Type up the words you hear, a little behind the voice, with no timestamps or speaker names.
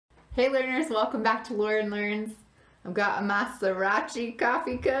Hey learners, welcome back to Lauren Learns. I've got a Maserati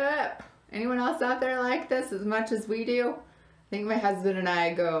coffee cup. Anyone else out there like this as much as we do? I think my husband and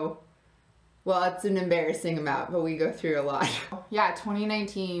I go, well, it's an embarrassing amount, but we go through a lot. Yeah,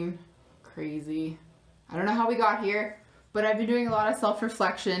 2019, crazy. I don't know how we got here, but I've been doing a lot of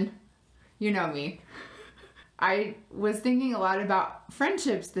self-reflection. You know me. I was thinking a lot about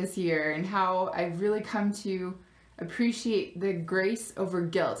friendships this year and how I've really come to appreciate the grace over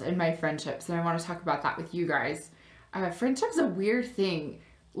guilt in my friendships, and I want to talk about that with you guys. Friendship's a weird thing.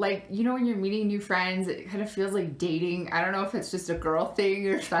 Like, you know, when you're meeting new friends, it kind of feels like dating. I don't know if it's just a girl thing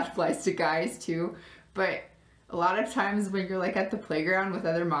or if that applies to guys too, but a lot of times when you're like at the playground with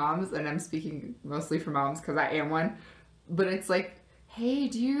other moms, and I'm speaking mostly for moms because I am one, but it's like, hey,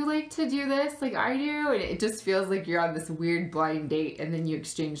 do you like to do this like I do? And it just feels like you're on this weird blind date, and then you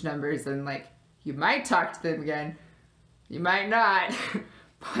exchange numbers and like you might talk to them again, you might not.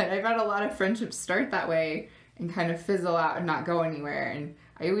 But I've had a lot of friendships start that way and kind of fizzle out and not go anywhere, and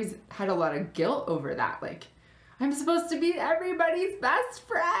I always had a lot of guilt over that. Like, I'm supposed to be everybody's best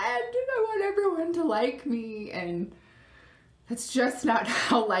friend, I want everyone to like me, and that's just not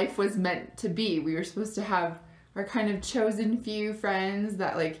how life was meant to be. We were supposed to have our kind of chosen few friends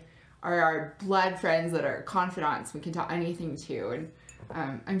that like are our blood friends, that are confidants we can tell anything to, and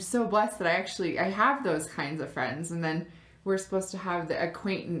I'm so blessed that I have those kinds of friends. And then we're supposed to have the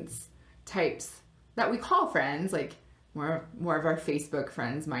acquaintance types that we call friends, like more of our Facebook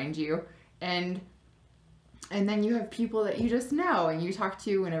friends, mind you, and then you have people that you just know and you talk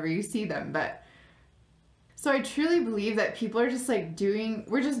to whenever you see them. But so I truly believe that people are just like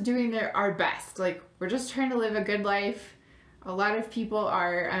we're just doing our best. Like, we're just trying to live a good life. A lot of people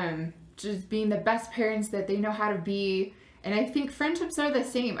are just being the best parents that they know how to be. And I think friendships are the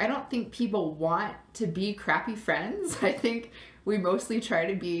same. I don't think people want to be crappy friends. I think we mostly try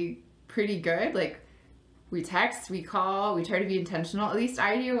to be pretty good. Like, we text, we call, we try to be intentional. At least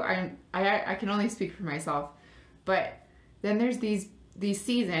I do. I can only speak for myself. But then there's these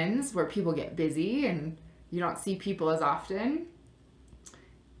seasons where people get busy and you don't see people as often.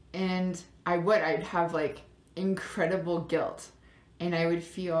 And I'd have like incredible guilt, and I would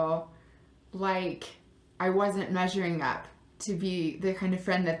feel like I wasn't measuring up to be the kind of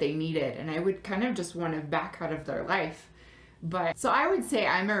friend that they needed, and I would kind of just want to back out of their life. But so I would say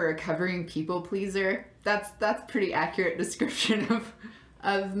I'm a recovering people pleaser. That's pretty accurate description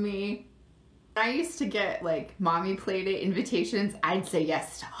of me. I used to get like mommy play date invitations. I'd say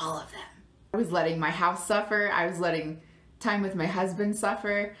yes to all of them. I was letting my house suffer. I was letting time with my husband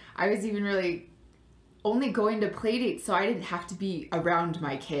suffer. I was even really only going to play dates so I didn't have to be around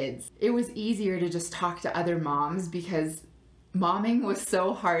my kids. It was easier to just talk to other moms because momming was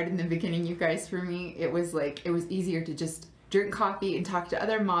so hard in the beginning, you guys, for me. It was easier to just drink coffee and talk to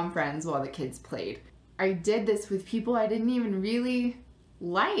other mom friends while the kids played. I did this with people I didn't even really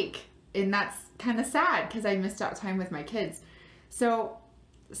like, and that's kind of sad because I missed out time with my kids. So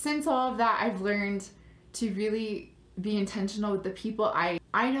since all of that, I've learned to really be intentional with the people I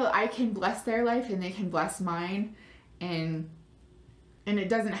know I can bless their life and they can bless mine, and it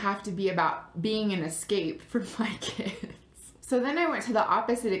doesn't have to be about being an escape from my kids. So then I went to the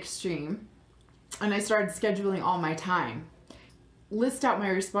opposite extreme and I started scheduling all my time. List out my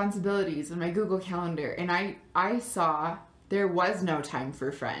responsibilities in my Google Calendar, and I saw there was no time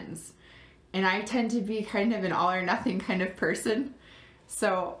for friends. And I tend to be kind of an all or nothing kind of person.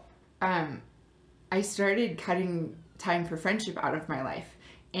 So I started cutting time for friendship out of my life.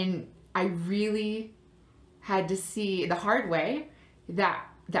 And I really had to see the hard way that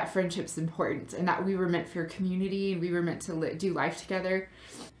friendship's important, and that we were meant for community, and we were meant to do life together.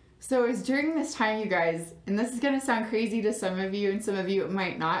 So it was during this time, you guys, and this is going to sound crazy to some of you, and some of you it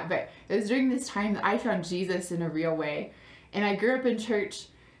might not, but it was during this time that I found Jesus in a real way. And I grew up in church,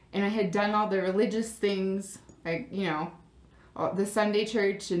 and I had done all the religious things, like, you know, the Sunday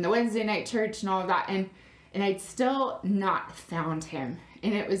church and the Wednesday night church and all of that, and I'd still not found him.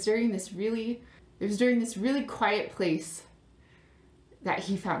 And it was during this really quiet place that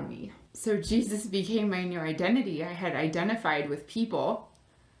he found me. So Jesus became my new identity. I had identified with people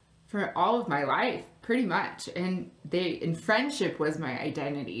for all of my life, pretty much, and friendship was my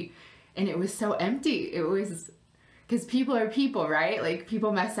identity. And it was so empty. It was because people are people, right? Like,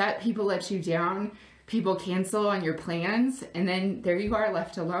 people mess up, people let you down, people cancel on your plans, and then there you are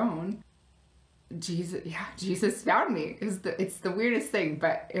left alone. Jesus found me. It's the weirdest thing,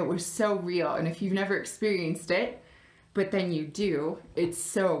 but it was so real. And if you've never experienced it, but then you do, it's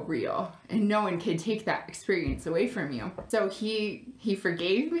so real, and no one can take that experience away from you. So he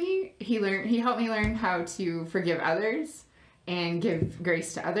forgave me. He helped me learn how to forgive others, and give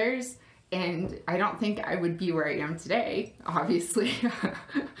grace to others. And I don't think I would be where I am today, obviously,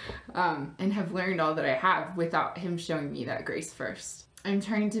 and have learned all that I have without him showing me that grace first. I'm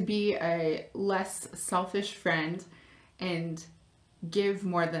trying to be a less selfish friend and give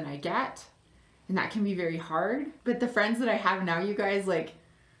more than I get. And that can be very hard. But the friends that I have now, you guys, like,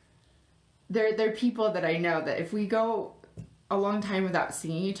 they're people that I know that if we go a long time without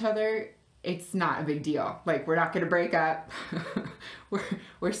seeing each other, it's not a big deal. Like, we're not gonna break up.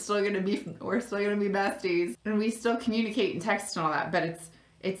 we're still gonna be besties, and we still communicate and text and all that. But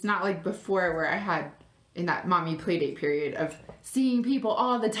it's not like before, where I had in that mommy playdate period of seeing people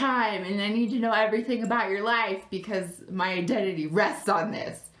all the time, and I need to know everything about your life because my identity rests on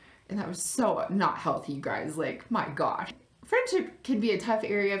this. And that was so not healthy, you guys. Like, my gosh. Friendship can be a tough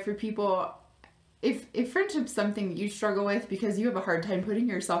area for people. If friendship's something that you struggle with because you have a hard time putting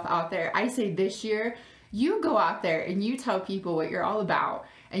yourself out there, I say this year, you go out there and you tell people what you're all about,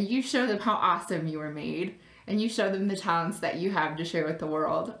 and you show them how awesome you were made, and you show them the talents that you have to share with the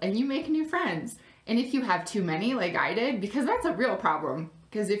world, and you make new friends. And if you have too many, like I did, because that's a real problem,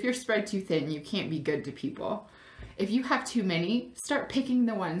 because if you're spread too thin, you can't be good to people. If you have too many, start picking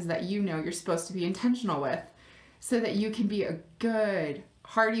the ones that you know you're supposed to be intentional with, so that you can be a good,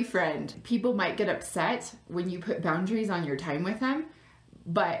 hearty friend. People might get upset when you put boundaries on your time with them,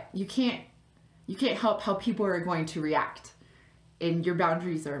 but you can't help how people are going to react, and your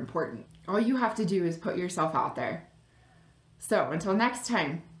boundaries are important. All you have to do is put yourself out there. So until next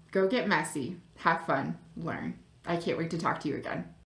time, go get messy, have fun, learn. I can't wait to talk to you again.